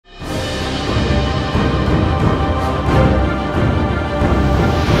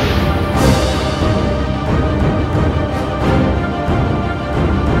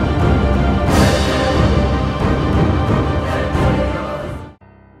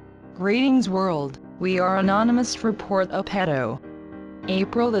Greetings world, we are Anonymous Report a Pedo.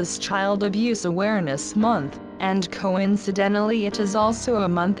 April is Child Abuse Awareness Month, and coincidentally it is also a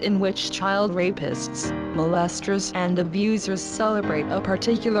month in which child rapists, molesters and abusers celebrate a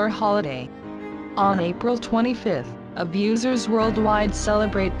particular holiday. On April 25th, abusers worldwide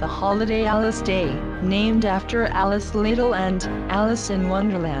celebrate the holiday Alice Day, named after Alice Liddell and Alice in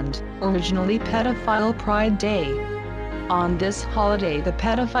Wonderland, originally Pedophile Pride Day. On this holiday the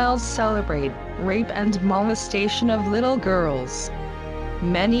pedophiles celebrate rape and molestation of little girls.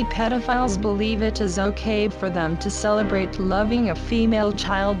 Many pedophiles believe it is okay for them to celebrate loving a female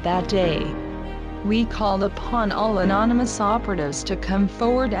child that day. We call upon all anonymous operatives to come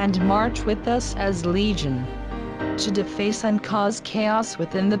forward and march with us as Legion, to deface and cause chaos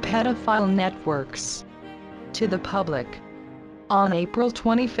within the pedophile networks. To the public. On April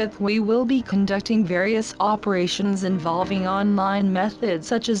 25th we will be conducting various operations involving online methods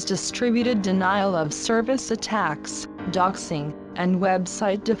such as distributed denial of service attacks, doxing, and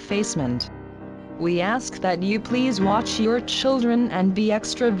website defacement. We ask that you please watch your children and be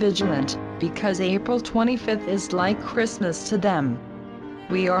extra vigilant, because April 25th is like Christmas to them.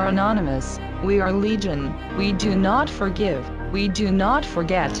 We are anonymous, we are Legion, we do not forgive, we do not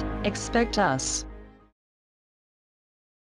forget, expect us.